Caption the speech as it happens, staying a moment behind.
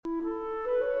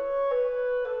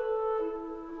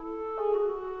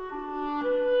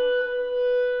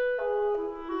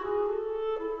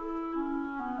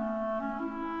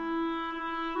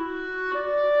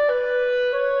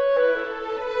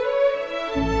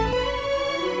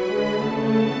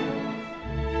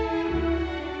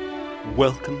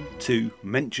Welcome to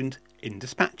Mentioned in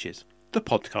Dispatches, the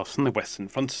podcast from the Western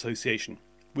Front Association,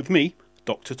 with me,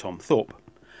 Dr. Tom Thorpe.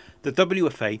 The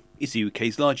WFA is the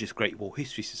UK's largest Great War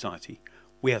History Society.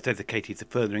 We are dedicated to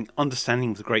furthering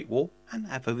understanding of the Great War and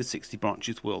have over 60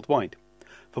 branches worldwide.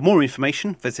 For more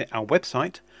information, visit our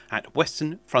website at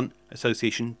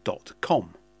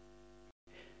westernfrontassociation.com.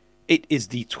 It is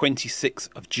the 26th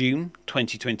of June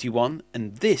 2021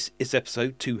 and this is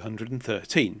episode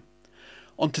 213.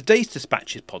 On today's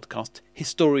Dispatches podcast,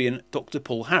 historian Dr.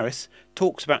 Paul Harris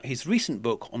talks about his recent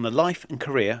book on the life and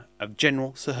career of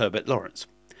General Sir Herbert Lawrence.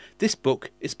 This book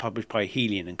is published by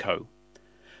Helion & Co.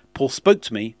 Paul spoke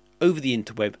to me over the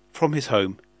interweb from his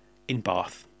home in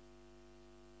Bath.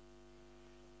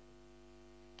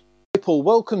 Hey Paul,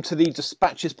 welcome to the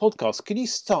Dispatches podcast. Can you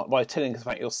start by telling us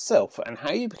about yourself and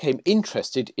how you became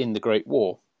interested in the Great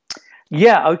War?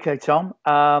 Yeah, okay, Tom.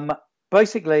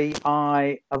 Basically,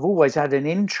 I have always had an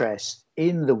interest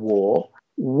in the war.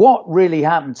 What really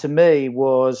happened to me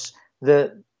was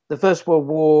that the First World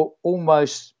War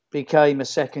almost became a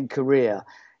second career,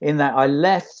 in that I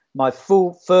left my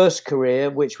full first career,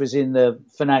 which was in the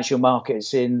financial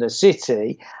markets in the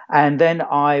city, and then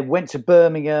I went to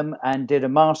Birmingham and did a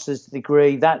master's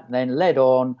degree. That then led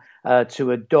on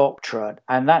to a doctorate,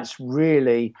 and that's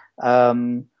really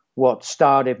what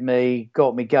got me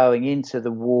going into the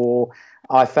war.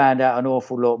 I found out an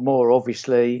awful lot more,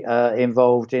 obviously,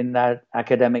 involved in that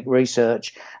academic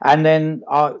research. And then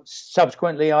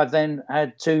subsequently, I've then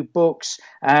had 2 books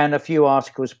and a few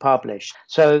articles published.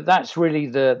 So that's really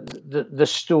the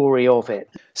story of it.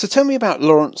 So tell me about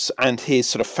Lawrence and his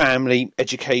sort of family,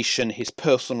 education, his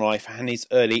personal life and his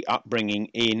early upbringing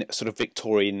in sort of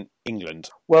Victorian England.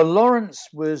 Well, Lawrence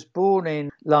was born in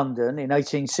London in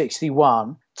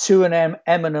 1861 to an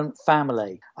eminent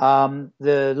family.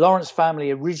 The Lawrence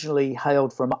family originally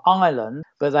hailed from Ireland,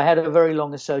 but they had a very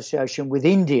long association with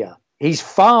India. His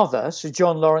father, Sir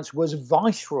John Lawrence, was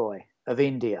Viceroy of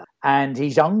India, and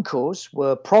his uncles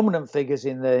were prominent figures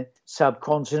in the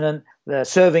subcontinent,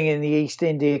 serving in the East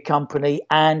India Company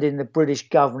and in the British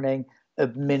governing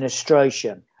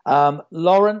administration.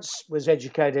 Lawrence was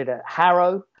educated at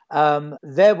Harrow.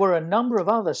 There were a number of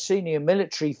other senior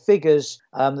military figures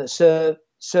that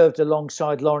served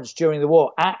alongside Lawrence during the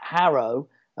war at Harrow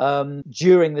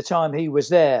during the time he was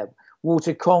there.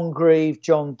 Walter Congreve,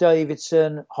 John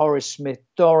Davidson, Horace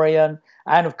Smith-Dorrien,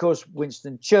 and of course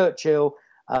Winston Churchill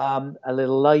a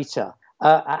little later.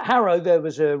 At Harrow, there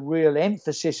was a real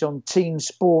emphasis on team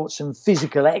sports and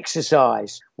physical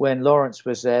exercise when Lawrence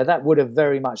was there. That would have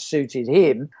very much suited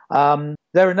him.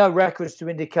 There are no records to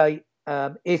indicate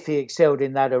if he excelled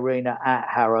in that arena at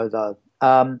Harrow, though.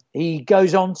 He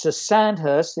goes on to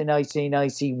Sandhurst in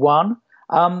 1881,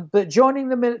 but joining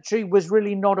the military was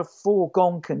really not a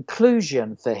foregone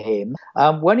conclusion for him.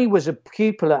 When he was a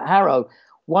pupil at Harrow,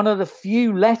 one of the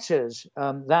few letters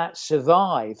that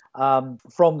survive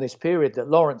from this period that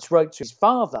Lawrence wrote to his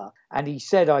father, and he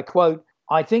said, I quote,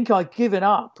 "I think I've given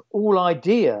up all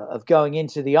idea of going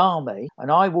into the army,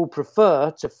 and I will prefer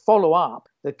to follow up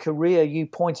the career you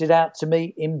pointed out to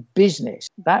me in business."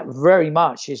 That very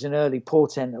much is an early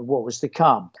portent of what was to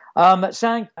come. At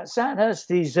Sandhurst,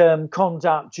 his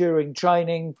conduct during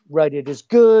training rated as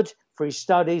good for his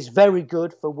studies, very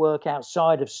good for work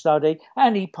outside of study,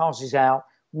 and he passes out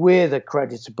with a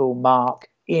creditable mark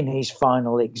in his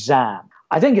final exam.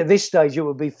 I think at this stage it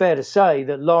would be fair to say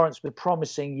that Lawrence was a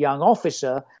promising young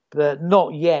officer, but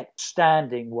not yet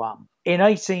standing one. In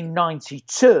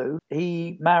 1892,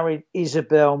 he married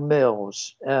Isabel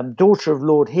Mills, daughter of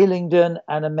Lord Hillingdon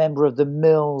and a member of the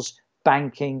Mills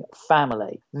banking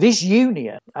family. This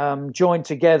union joined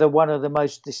together one of the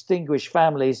most distinguished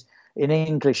families in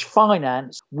English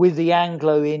finance with the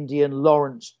Anglo-Indian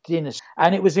Lawrence dynasty.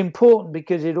 And it was important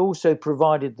because it also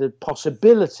provided the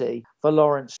possibility for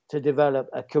Lawrence to develop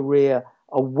a career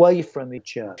away from the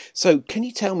church. So can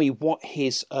you tell me what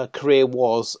his career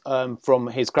was from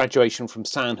his graduation from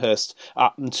Sandhurst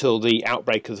up until the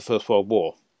outbreak of the First World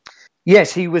War?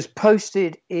 Yes, he was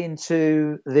posted commissioned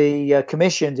into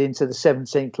the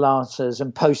 17th Lancers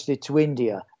and posted to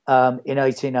India in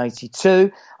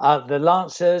 1882. The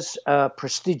Lancers, a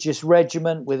prestigious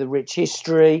regiment with a rich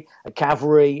history, a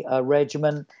cavalry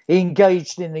regiment. He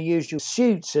engaged in the usual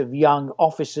pursuits of young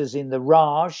officers in the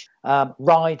Raj,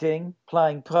 riding,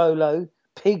 playing polo,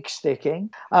 pig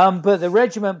sticking, but the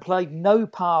regiment played no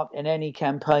part in any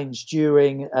campaigns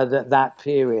during that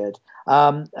period.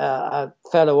 A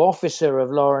fellow officer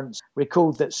of Lawrence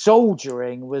recalled that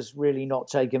soldiering was really not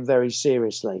taken very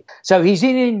seriously. So he's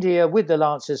in India with the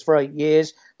Lancers for 8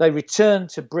 years. They return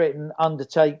to Britain,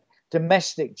 undertake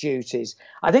domestic duties.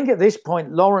 I think at this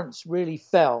point, Lawrence really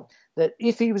felt that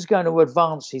if he was going to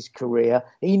advance his career,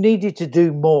 he needed to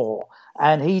do more.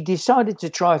 And he decided to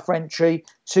try for entry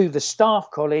to the Staff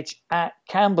College at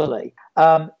Camberley.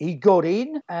 He got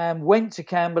in and went to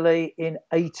Camberley in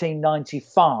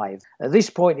 1895. At this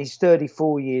point, he's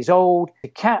 34 years old, a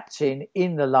captain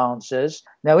in the Lancers.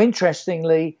 Now,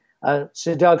 interestingly,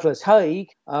 Sir Douglas Haig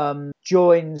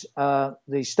joined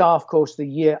the staff course the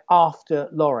year after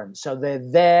Lawrence. So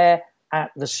they're there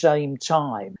at the same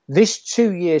time. This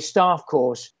 2-year staff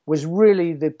course was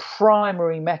really the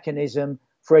primary mechanism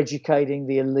for educating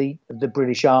the elite of the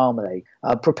British Army,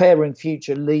 preparing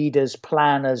future leaders,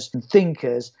 planners and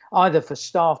thinkers, either for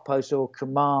staff posts or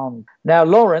command. Now,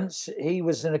 Lawrence, he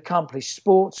was an accomplished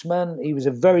sportsman. He was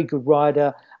a very good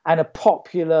rider and a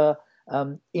popular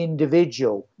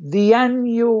individual. The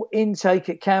annual intake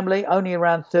at Camberley, only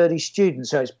around 30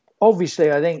 students. So it's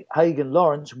obviously, I think Haig and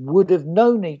Lawrence would have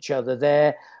known each other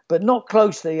there, but not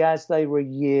closely as they were a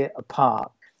year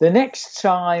apart. The next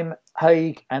time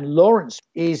Haig and Lawrence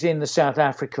is in the South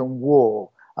African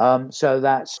War. So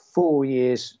that's 4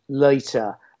 years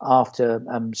later after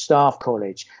Staff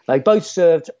College. They both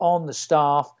served on the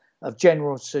staff of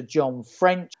General Sir John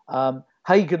French.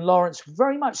 Haig and Lawrence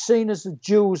very much seen as the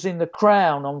jewels in the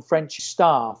crown on French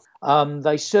staff.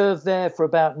 They served there for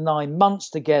about 9 months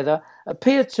together,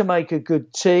 appeared to make a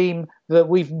good team, but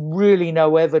we've really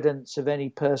no evidence of any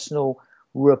personal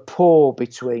rapport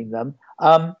between them.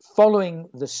 Following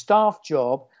the staff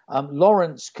job,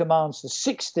 Lawrence commands the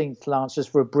 16th Lancers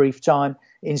for a brief time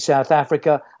in South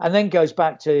Africa and then goes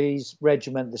back to his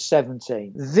regiment, the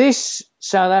 17th. This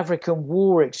South African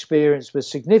war experience was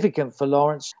significant for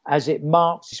Lawrence as it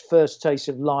marks his first taste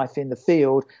of life in the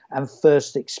field and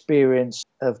first experience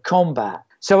of combat.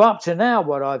 So up to now,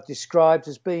 what I've described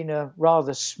has been a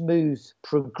rather smooth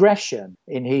progression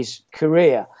in his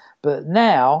career. But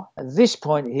now, at this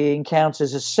point, he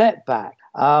encounters a setback.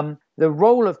 The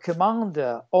role of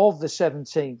commander of the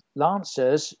 17th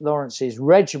Lancers, Lawrence's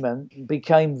regiment,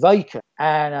 became vacant.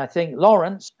 And I think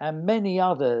Lawrence and many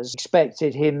others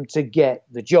expected him to get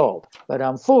the job. But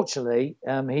unfortunately,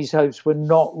 his hopes were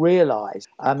not realised.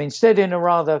 Instead, in a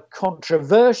rather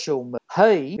controversial move,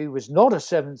 Haig, who was not a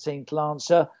 17th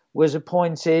Lancer, was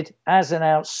appointed as an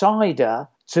outsider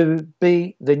to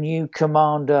be the new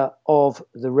commander of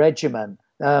the regiment.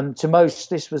 To most,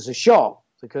 this was a shock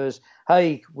because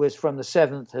Haig was from the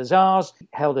 7th Hussars,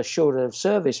 held a shorter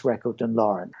service record than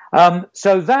Lawrence.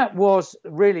 So that was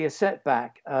really a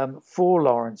setback for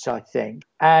Lawrence, I think.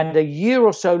 And a year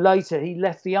or so later, he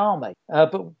left the army.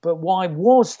 But why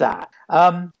was that?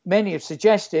 Many have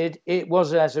suggested it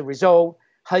was as a result.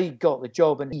 Haig got the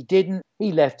job and he didn't.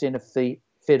 He left in a fit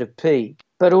of pique.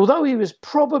 But although he was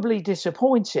probably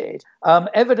disappointed,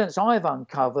 evidence I've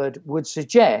uncovered would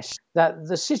suggest that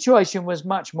the situation was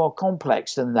much more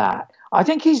complex than that. I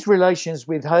think his relations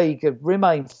with Haig have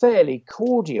remained fairly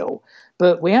cordial,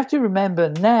 but we have to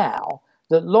remember now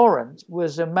that Lawrence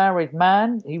was a married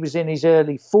man. He was in his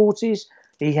early 40s.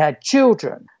 He had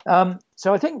children.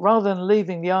 So I think rather than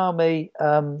leaving the army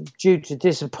due to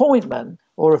disappointment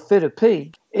or a fit of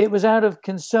pique, it was out of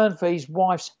concern for his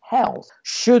wife's health.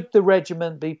 Should the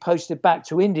regiment be posted back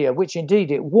to India, which indeed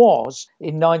it was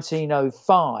in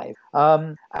 1905,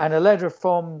 and a letter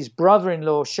from his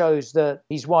brother-in-law shows that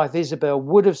his wife Isabel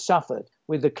would have suffered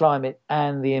with the climate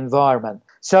and the environment.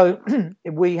 So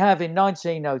we have in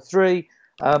 1903,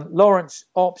 Lawrence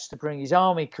opts to bring his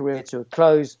army career to a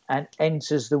close and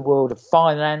enters the world of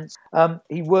finance.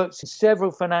 He works in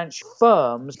several financial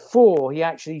firms before he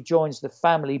actually joins the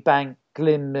family bank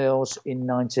Glyn Mills in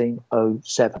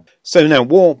 1907. So now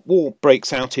war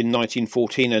breaks out in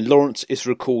 1914 and Lawrence is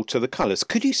recalled to the colours.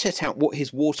 Could you set out what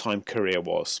his wartime career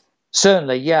was?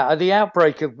 Certainly, yeah. At the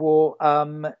outbreak of war,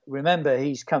 remember,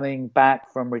 he's coming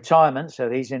back from retirement, so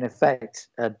he's in effect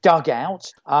dug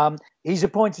out. He's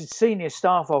appointed senior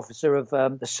staff officer of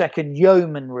the 2nd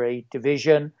Yeomanry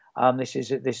Division. This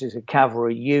is a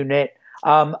cavalry unit.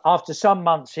 After some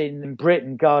months in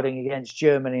Britain guarding against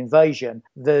German invasion,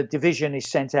 the division is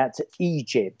sent out to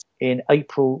Egypt in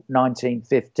April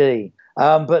 1915.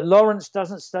 But Lawrence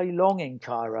doesn't stay long in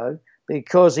Cairo,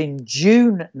 because in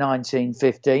June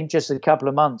 1915, just a couple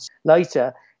of months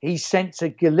later, he's sent to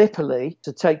Gallipoli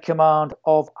to take command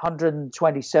of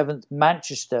 127th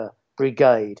Manchester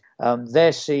Brigade.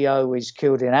 Their CO is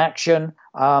killed in action,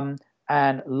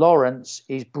 and Lawrence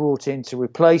is brought in to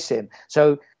replace him.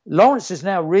 So Lawrence has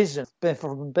now risen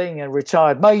from being a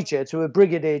retired major to a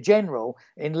brigadier general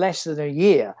in less than a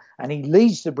year, and he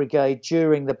leads the brigade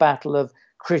during the Battle of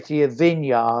Krithia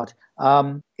Vineyard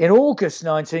In August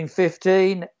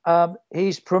 1915,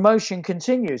 his promotion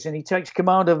continues and he takes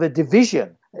command of a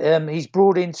division. He's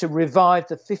brought in to revive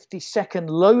the 52nd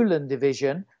Lowland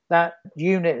Division. That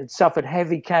unit had suffered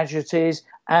heavy casualties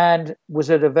and was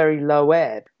at a very low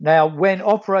ebb. Now, when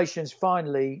operations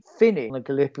finally finished on the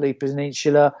Gallipoli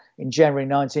Peninsula in January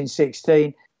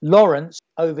 1916, Lawrence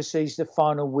oversees the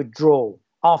final withdrawal.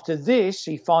 After this,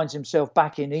 he finds himself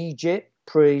back in Egypt,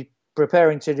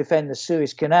 preparing to defend the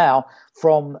Suez Canal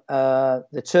from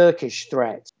the Turkish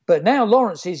threat. But now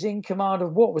Lawrence is in command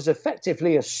of what was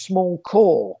effectively a small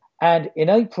corps. And in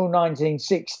April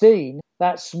 1916,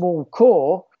 that small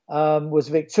corps was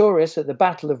victorious at the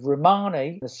Battle of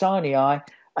Romani, the Sinai,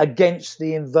 against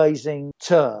the invading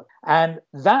Turk. And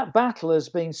that battle has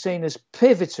been seen as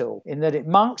pivotal in that it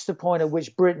marks the point at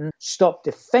which Britain stopped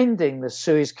defending the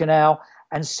Suez Canal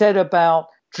and set about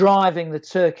driving the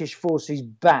Turkish forces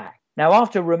back. Now,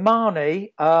 after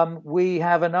Romani, we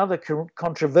have another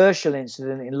controversial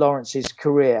incident in Lawrence's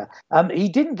career. He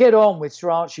didn't get on with Sir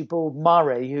Archibald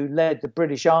Murray, who led the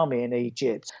British Army in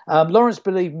Egypt. Lawrence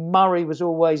believed Murray was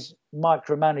always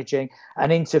micromanaging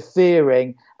and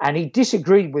interfering, and he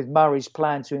disagreed with Murray's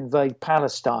plan to invade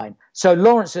Palestine. So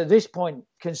Lawrence, at this point,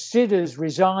 considers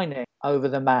resigning over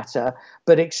the matter,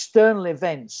 but external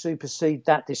events supersede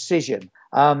that decision.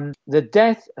 The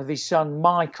death of his son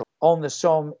Michael on the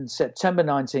Somme in September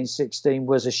 1916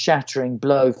 was a shattering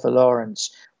blow for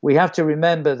Lawrence. We have to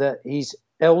remember that his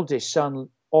eldest son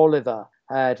Oliver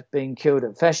had been killed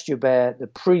at Festubert the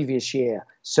previous year,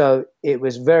 so it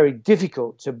was very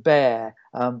difficult to bear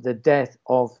the death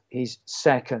of his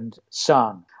second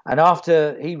son. And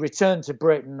after he returned to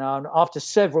Britain, after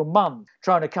several months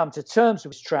trying to come to terms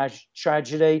with his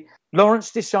tragedy,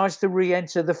 Lawrence decides to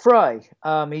re-enter the fray.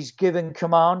 He's given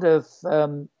command of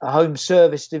a home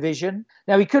service division.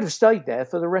 Now, he could have stayed there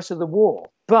for the rest of the war,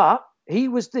 but he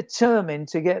was determined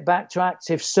to get back to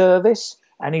active service,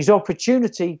 and his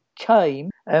opportunity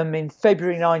came in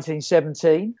February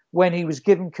 1917 when he was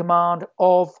given command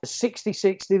of the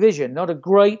 66th Division, not a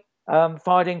great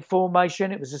fighting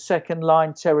formation. It was a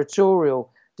second-line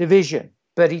territorial division.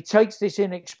 But he takes this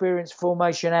inexperienced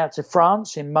formation out to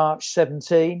France in March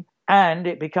 17, and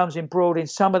it becomes embroiled in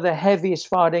some of the heaviest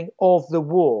fighting of the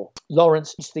war.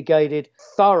 Lawrence instigated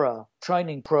a thorough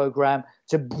training program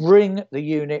to bring the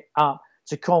unit up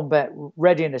to combat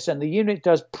readiness, and the unit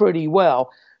does pretty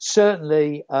well.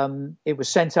 Certainly, it was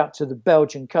sent up to the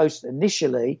Belgian coast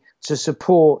initially to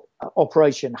support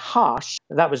Operation Hush.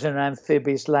 That was an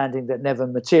amphibious landing that never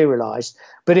materialized,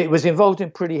 but it was involved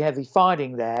in pretty heavy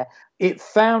fighting there. It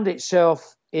found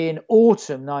itself in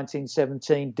autumn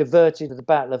 1917 diverted to the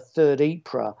Battle of Third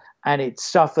Ypres, and it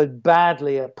suffered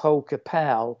badly at Polka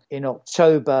Pal in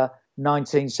October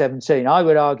 1917. I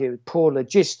would argue with poor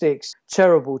logistics,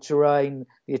 terrible terrain.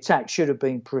 The attack should have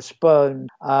been postponed.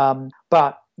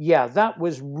 But yeah, that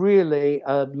was really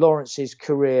Lawrence's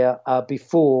career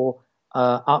before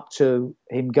up to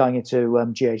him going into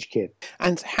GHQ.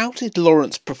 And how did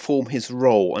Lawrence perform his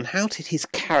role, and how did his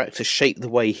character shape the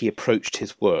way he approached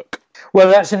his work? Well,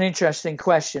 that's an interesting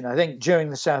question. I think during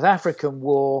the South African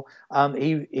War,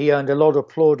 he earned a lot of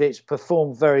plaudits,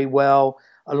 performed very well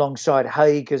alongside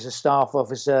Haig as a staff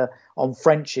officer on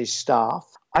French's staff.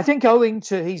 I think owing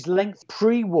to his length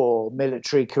pre-war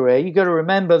military career, you've got to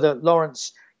remember that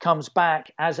Lawrence comes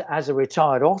back as a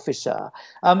retired officer.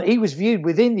 He was viewed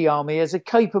within the army as a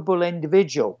capable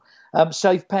individual,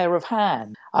 safe pair of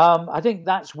hands. I think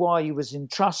that's why he was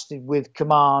entrusted with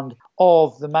command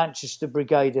of the Manchester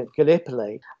Brigade at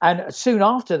Gallipoli. And soon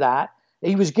after that,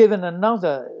 he was given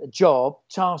another job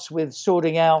tasked with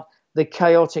sorting out the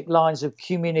chaotic lines of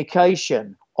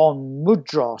communication on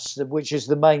Mudros, which is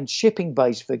the main shipping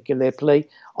base for Gallipoli,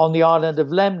 on the island of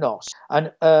Lemnos.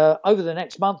 And over the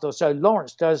next month or so,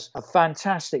 Lawrence does a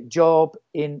fantastic job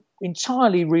in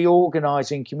entirely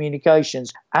reorganising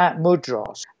communications at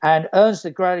Mudros and earns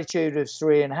the gratitude of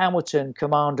Sir Ian Hamilton,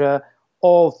 commander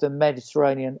of the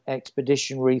Mediterranean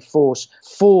Expeditionary Force,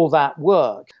 for that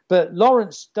work. But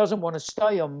Lawrence doesn't want to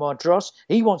stay on Mudros.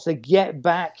 He wants to get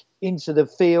back into the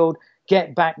field,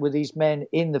 get back with his men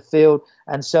in the field,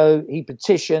 and so he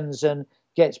petitions and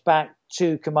gets back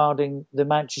to commanding the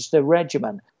Manchester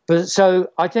Regiment. But so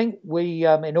I think we,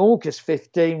 in August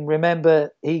 15,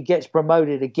 remember he gets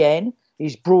promoted again.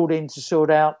 He's brought in to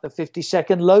sort out the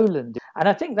 52nd Lowland. And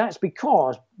I think that's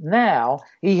because now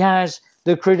he has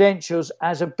the credentials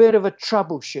as a bit of a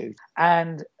troubleshoot.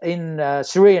 And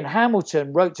Sir Ian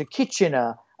Hamilton wrote to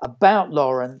Kitchener about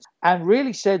Lawrence and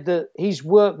really said that his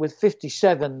work with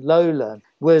 57 Lowland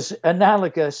was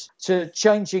analogous to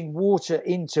changing water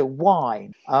into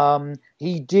wine.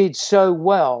 He did so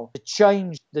well to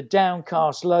change the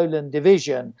downcast lowland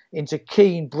division into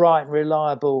keen, bright, and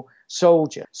reliable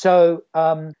soldier. So,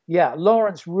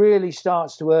 Lawrence really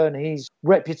starts to earn his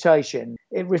reputation.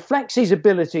 It reflects his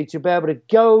ability to be able to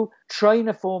go, train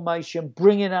a formation,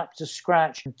 bring it up to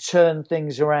scratch, and turn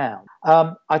things around.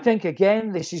 I think,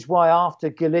 again, this is why after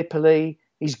Gallipoli,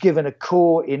 he's given a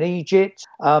corps in Egypt.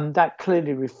 That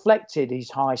clearly reflected his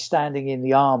high standing in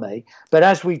the army. But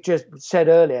as we just said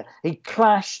earlier, he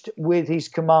clashed with his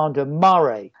commander,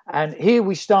 Murray. And here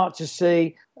we start to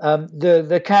see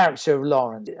the character of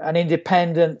Lawrence, an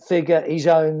independent figure, his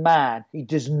own man. He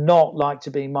does not like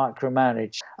to be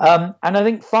micromanaged. And I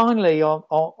think finally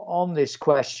on this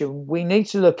question, we need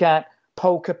to look at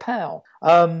Paul Capel,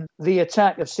 the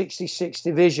attack of 66th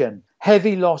Division.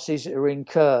 Heavy losses are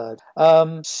incurred,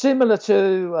 similar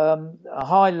to a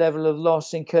high level of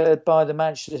loss incurred by the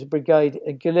Manchester Brigade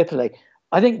at Gallipoli.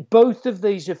 I think both of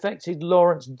these affected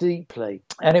Lawrence deeply,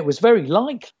 and it was very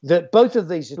likely that both of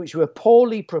these, which were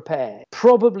poorly prepared,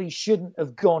 probably shouldn't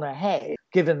have gone ahead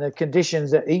given the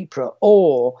conditions at Ypres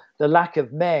or the lack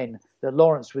of men that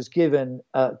Lawrence was given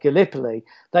at Gallipoli.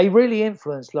 They really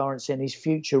influenced Lawrence in his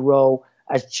future role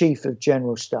as Chief of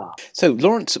General Staff. So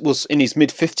Lawrence was in his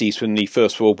mid-50s when the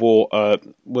First World War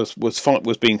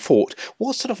was being fought.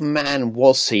 What sort of man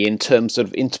was he in terms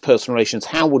of interpersonal relations?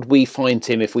 How would we find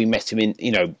him if we met him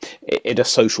in a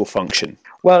social function?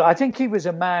 Well, I think he was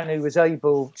a man who was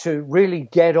able to really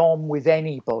get on with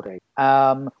anybody.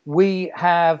 We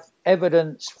have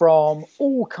evidence from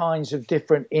all kinds of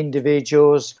different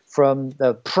individuals, from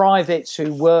the privates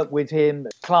who worked with him,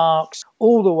 clerks,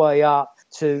 all the way up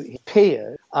to his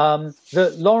peers,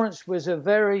 that Lawrence was a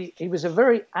very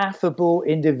affable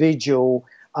individual.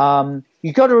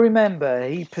 You've got to remember,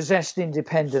 he possessed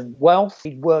independent wealth.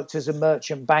 He'd worked as a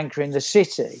merchant banker in the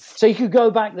city, so he could go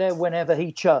back there whenever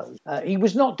he chose. He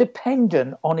was not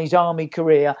dependent on his army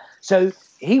career, so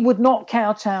he would not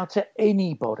kowtow to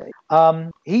anybody.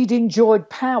 He'd enjoyed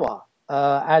power.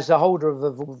 As the holder of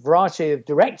a variety of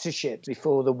directorships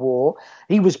before the war.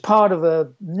 He was part of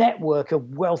a network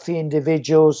of wealthy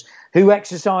individuals who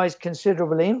exercised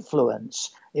considerable influence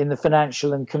in the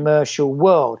financial and commercial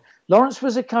world. Lawrence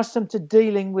was accustomed to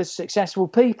dealing with successful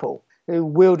people who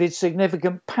wielded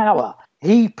significant power.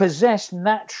 He possessed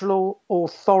natural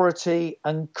authority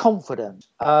and confidence.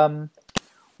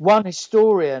 One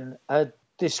historian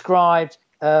described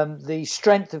the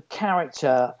strength of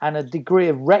character and a degree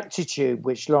of rectitude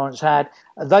which Lawrence had.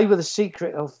 They were the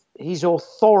secret of his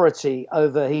authority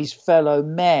over his fellow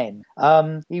men.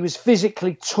 He was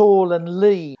physically tall and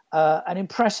lean, an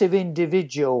impressive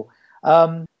individual.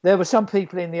 There were some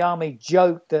people in the army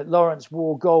joked that Lawrence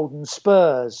wore golden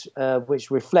spurs,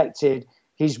 which reflected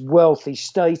his wealthy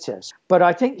status. But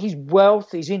I think his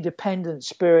wealth, his independent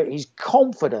spirit, his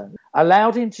confidence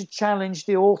allowed him to challenge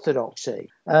the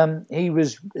orthodoxy. He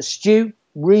was astute,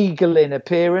 regal in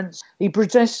appearance. He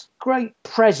possessed great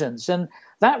presence, and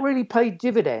that really paid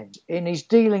dividends in his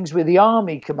dealings with the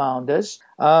army commanders.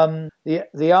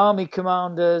 The army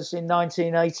commanders in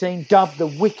 1918, dubbed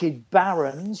the Wicked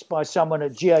Barons by someone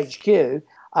at GHQ,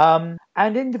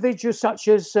 and individuals such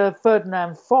as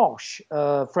Ferdinand Foch,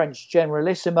 French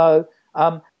generalissimo.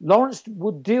 Lawrence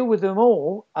would deal with them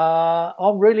all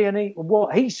on really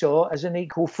what he saw as an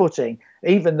equal footing,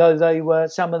 even though they were,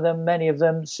 many of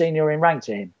them, senior in rank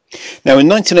to him. Now, in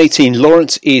 1918,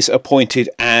 Lawrence is appointed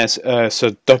as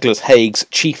Sir Douglas Haig's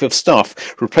Chief of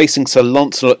Staff, replacing Sir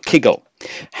Lancelot Kiggle.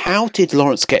 How did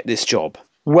Lawrence get this job?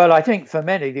 Well, I think for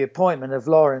many, the appointment of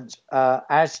Lawrence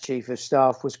as Chief of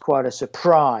Staff was quite a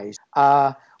surprise.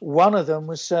 One of them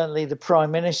was certainly the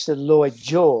Prime Minister, Lloyd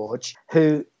George,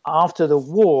 who, after the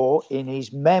war, in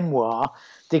his memoir,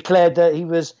 declared that he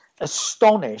was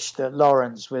astonished that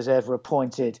Lawrence was ever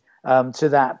appointed to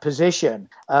that position.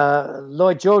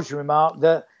 Lloyd George remarked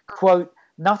that, quote,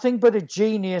 "Nothing but a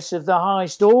genius of the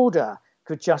highest order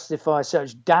could justify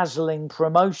such dazzling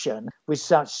promotion with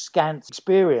such scant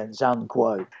experience,"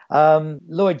 unquote.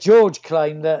 Lloyd George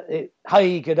claimed that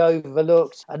Haig had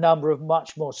overlooked a number of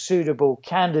much more suitable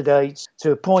candidates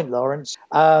to appoint Lawrence,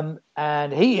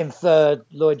 and he inferred,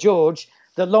 Lloyd George,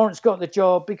 that Lawrence got the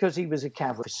job because he was a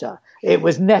cavalry officer. It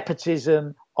was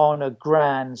nepotism on a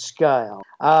grand scale.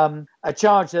 A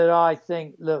charge that I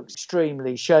think looks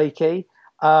extremely shaky.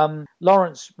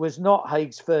 Lawrence was not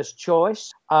Haig's first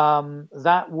choice.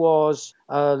 That was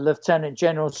Lieutenant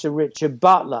General Sir Richard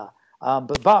Butler.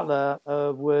 But Butler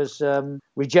was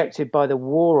rejected by the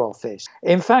War Office.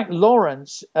 In fact,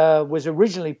 Lawrence was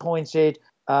originally appointed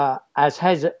as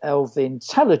head of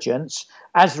intelligence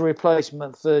as a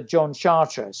replacement for John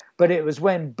Chartres. But it was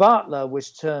when Butler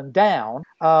was turned down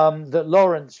that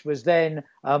Lawrence was then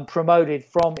promoted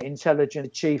from intelligence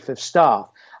to chief of staff.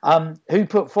 Who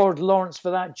put forward Lawrence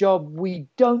for that job? We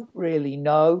don't really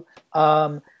know.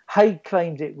 Haig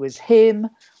claimed it was him.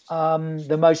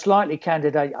 The most likely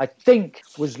candidate, I think,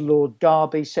 was Lord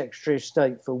Derby, Secretary of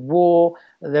State for War.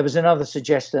 There was another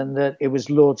suggestion that it was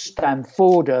Lord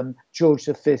Stamfordham, George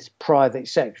V's private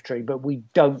secretary, but we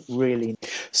don't really know.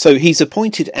 So he's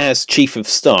appointed as Chief of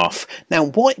Staff. Now,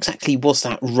 what exactly was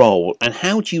that role, and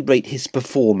how do you rate his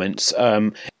performance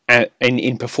in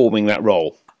performing that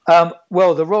role?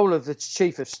 Well, the role of the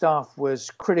Chief of Staff was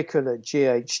critical at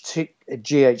GHQ,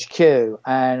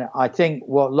 and I think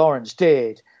what Lawrence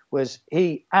did was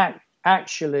he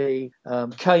actually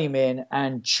came in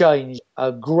and changed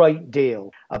a great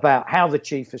deal about how the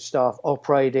Chief of Staff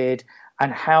operated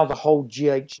and how the whole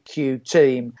GHQ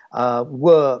team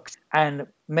worked, and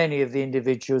many of the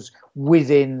individuals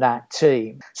within that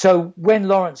team. So when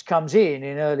Lawrence comes in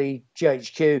early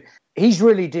GHQ, he's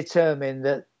really determined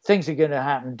that things are going to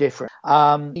happen different.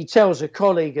 He tells a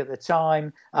colleague at the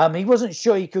time he wasn't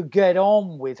sure he could get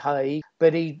on with Haig,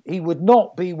 but he would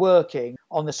not be working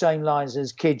on the same lines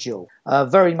as Kidgell,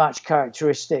 very much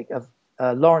characteristic of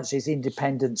Lawrence's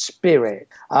independent spirit.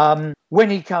 When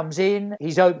he comes in,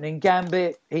 his opening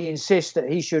gambit, he insists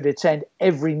that he should attend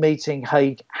every meeting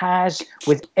Haig has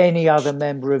with any other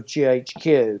member of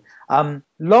GHQ.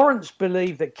 Lawrence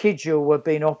believed that Kidgell had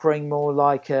been operating more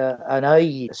like an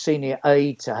aide, a senior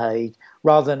aide to Haig,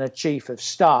 rather than a chief of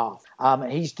staff.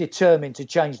 He's determined to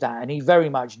change that, and he very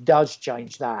much does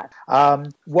change that.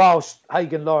 Whilst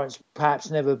Haig and Lawrence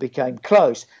perhaps never became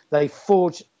close, they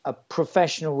forged a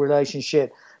professional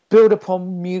relationship built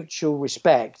upon mutual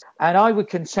respect. And I would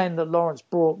contend that Lawrence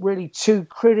brought really two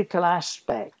critical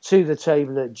aspects to the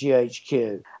table at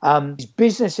GHQ. His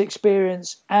business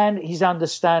experience and his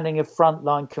understanding of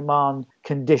frontline command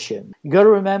condition. You've got to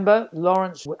remember,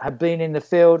 Lawrence had been in the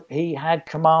field. He had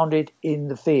commanded in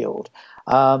the field.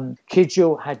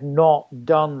 Kidgell had not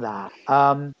done that.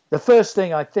 The first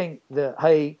thing I think that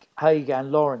Haig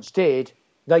and Lawrence did,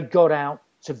 they got out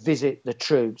to visit the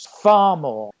troops far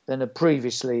more than had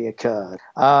previously occurred.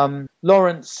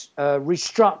 Lawrence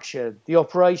restructured the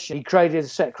operation. He created a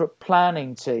separate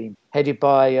planning team headed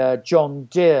by John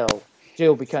Dill.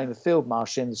 Dill became a field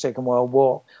marshal in the Second World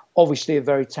War, obviously a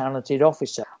very talented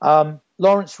officer.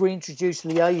 Lawrence reintroduced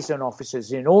liaison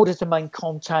officers in order to maintain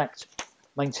contact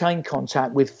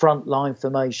with frontline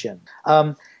formation.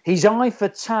 His eye for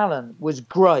talent was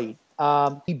great.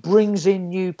 He brings in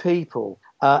new people.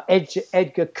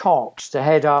 Edgar Cox to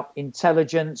head up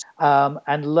intelligence,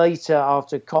 and later,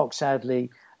 after Cox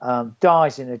sadly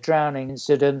dies in a drowning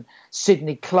incident,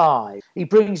 Sidney Clive. He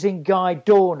brings in Guy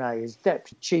Dornay as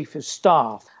Deputy Chief of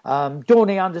Staff.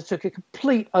 Dornay undertook a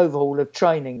complete overhaul of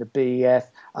training the BEF.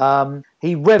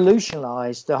 He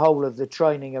revolutionised the whole of the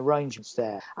training arrangements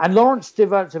there. And Lawrence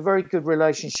developed a very good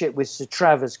relationship with Sir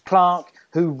Travers Clarke,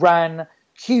 who ran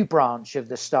Q branch of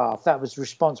the staff that was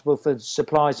responsible for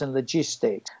supplies and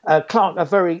logistics. Clarke, a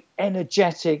very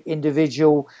energetic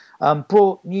individual,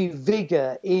 brought new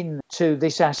vigour into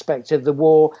this aspect of the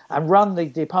war and run the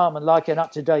department like an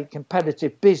up-to-date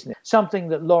competitive business, something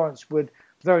that Lawrence would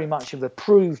very much have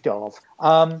approved of.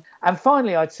 And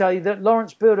finally, I'd say that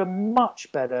Lawrence built a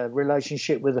much better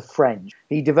relationship with the French.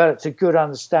 He developed a good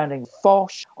understanding of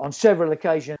Foch. On several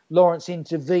occasions, Lawrence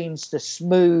intervenes to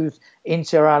smooth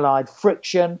inter-allied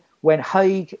friction. When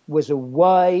Haig was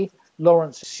away,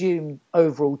 Lawrence assumed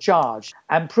overall charge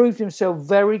and proved himself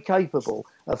very capable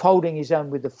of holding his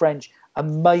own with the French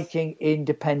and making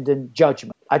independent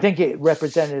judgment. I think it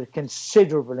represented a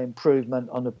considerable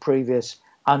improvement on the previous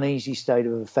uneasy state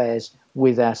of affairs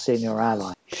with our senior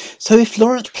ally. So if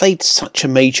Lawrence played such a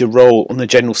major role on the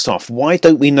General Staff, why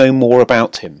don't we know more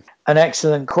about him? An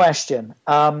excellent question.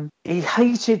 He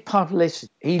hated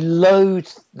publicity. He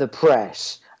loathed the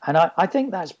press. And I think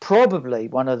that's probably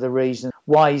one of the reasons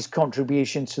why his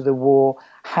contribution to the war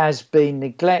has been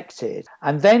neglected.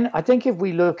 And then I think if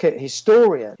we look at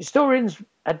historians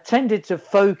had tended to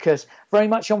focus very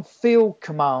much on field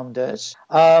commanders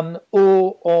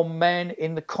or on men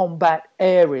in the combat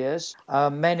areas,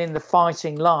 men in the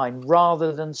fighting line,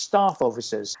 rather than staff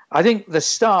officers. I think the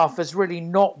staff has really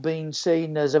not been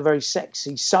seen as a very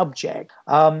sexy subject.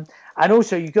 And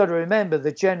also, you've got to remember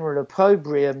the general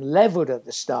opprobrium levelled at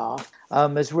the staff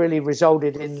has really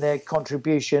resulted in their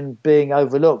contribution being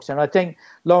overlooked. And I think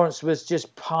Lawrence was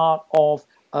just part of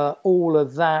all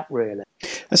of that, really.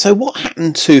 And so what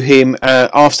happened to him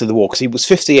after the war? Because he was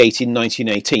 58 in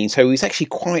 1918, so he was actually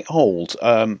quite old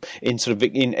in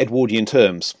Edwardian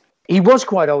terms. He was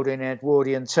quite old in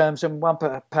Edwardian terms, and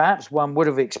perhaps one would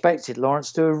have expected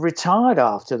Lawrence to have retired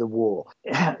after the war.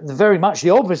 Very much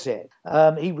the opposite.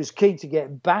 He was keen to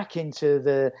get back into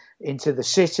the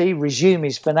city, resume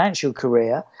his financial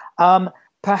career.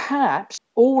 Perhaps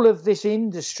all of this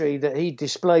industry that he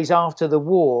displays after the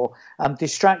war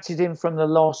distracted him from the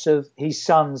loss of his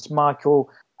sons, Michael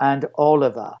and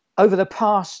Oliver. Over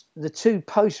the two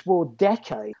post-war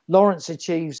decades, Lawrence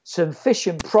achieved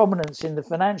sufficient prominence in the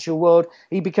financial world.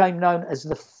 He became known as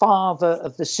the father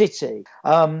of the city,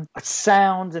 a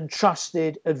sound and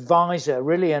trusted advisor,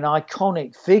 really an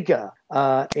iconic figure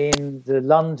in the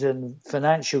London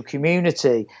financial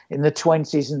community in the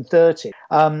 20s and 30s.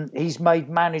 He's made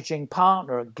managing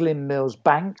partner at Glyn Mills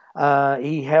Bank.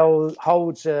 He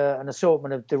holds an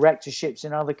assortment of directorships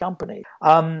in other companies.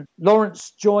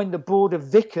 Lawrence joined the board of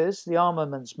Vickers, the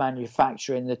armaments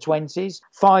manufacturer, in the 20s.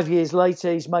 5 years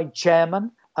later, he's made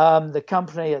chairman. The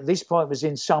company at this point was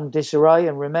in some disarray,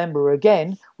 and remember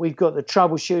again, we've got the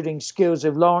troubleshooting skills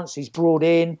of Lawrence he's brought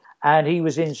in, and he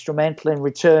was instrumental in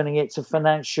returning it to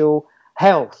financial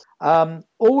health.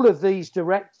 All of these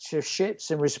directorships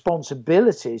and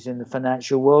responsibilities in the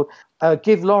financial world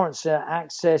give Lawrence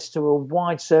access to a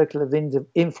wide circle of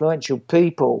influential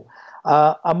people,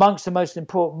 amongst the most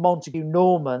important Montague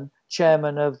Norman,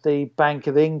 chairman of the Bank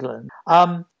of England.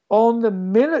 On the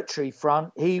military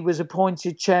front, he was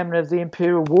appointed chairman of the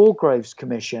Imperial War Graves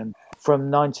Commission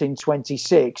from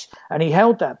 1926, and he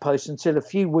held that post until a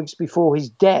few weeks before his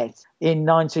death in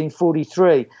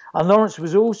 1943. And Lawrence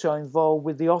was also involved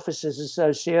with the Officers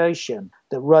Association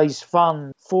that raised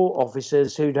funds for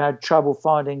officers who'd had trouble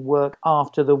finding work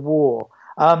after the war.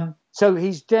 So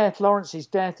Lawrence's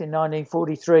death in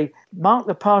 1943, marked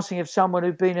the passing of someone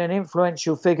who'd been an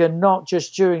influential figure not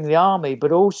just during the army,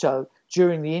 but also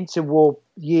during the interwar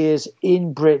years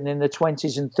in Britain in the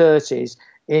 20s and 30s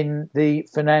in the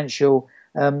financial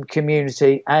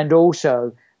community, and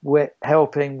also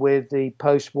helping with the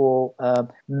post-war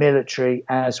military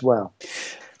as well.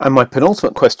 And my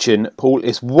penultimate question, Paul,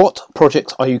 is what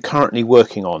projects are you currently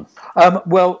working on?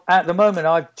 Well, at the moment,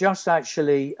 I've just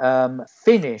actually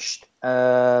finished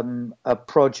a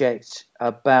project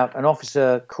about an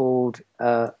officer called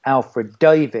Alfred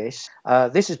Davis.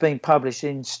 This has been published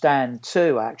in Stand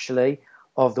 2, actually,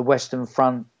 of the Western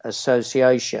Front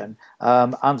Association,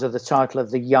 under the title of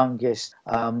The Youngest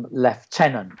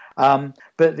Lieutenant.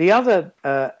 But the other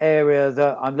area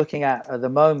that I'm looking at the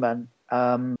moment,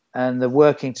 and the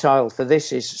working title for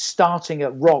this is Starting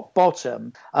at Rock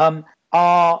Bottom,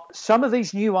 are some of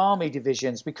these new army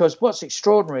divisions, because what's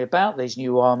extraordinary about these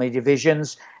new army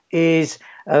divisions is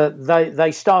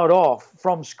they start off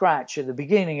from scratch at the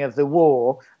beginning of the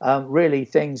war. Really,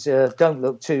 things don't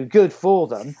look too good for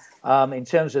them in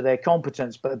terms of their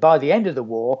competence, but by the end of the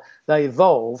war, they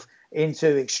evolve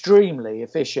into extremely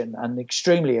efficient and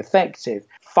extremely effective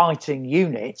fighting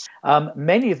units,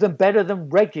 many of them better than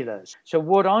regulars. So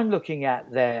what I'm looking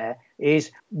at there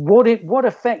is what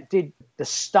effect did the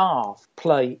staff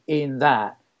play in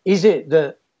that? Is it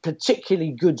that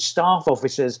particularly good staff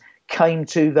officers came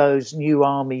to those new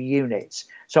army units?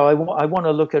 So I want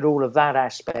to look at all of that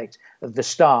aspect of the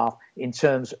staff in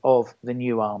terms of the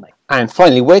new army. And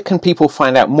finally, where can people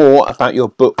find out more about your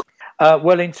book?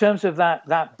 Well, in terms of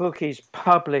that book is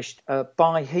published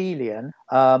by Helion,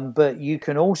 but you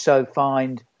can also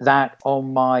find that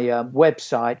on my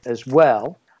website as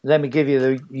well. Let me give you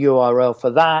the URL for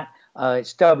that.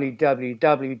 It's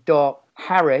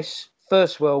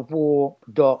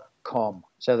www.harrisfirstworldwar.com.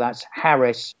 So that's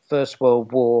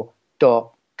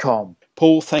harrisfirstworldwar.com.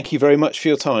 Paul, thank you very much for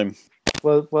your time.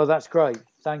 Well, that's great.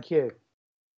 Thank you.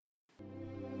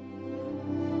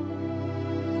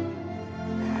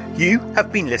 You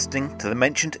have been listening to the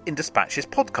Mentioned in Dispatches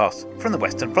podcast from the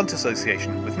Western Front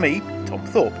Association with me, Tom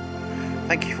Thorpe.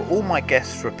 Thank you for all my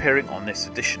guests for appearing on this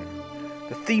edition.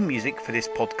 The theme music for this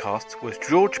podcast was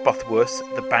George Butterworth's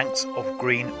The Banks of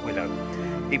Green Willow.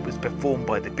 It was performed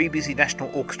by the BBC National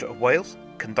Orchestra of Wales,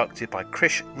 conducted by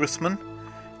Krish Russman,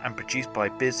 and produced by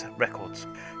Biz Records.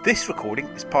 This recording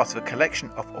is part of a collection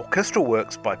of orchestral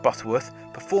works by Butterworth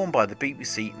performed by the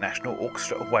BBC National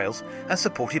Orchestra of Wales and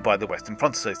supported by the Western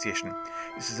Front Association.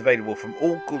 This is available from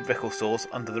all good record stores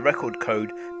under the record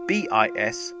code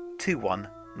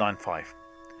BIS2195.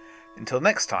 Until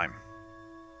next time.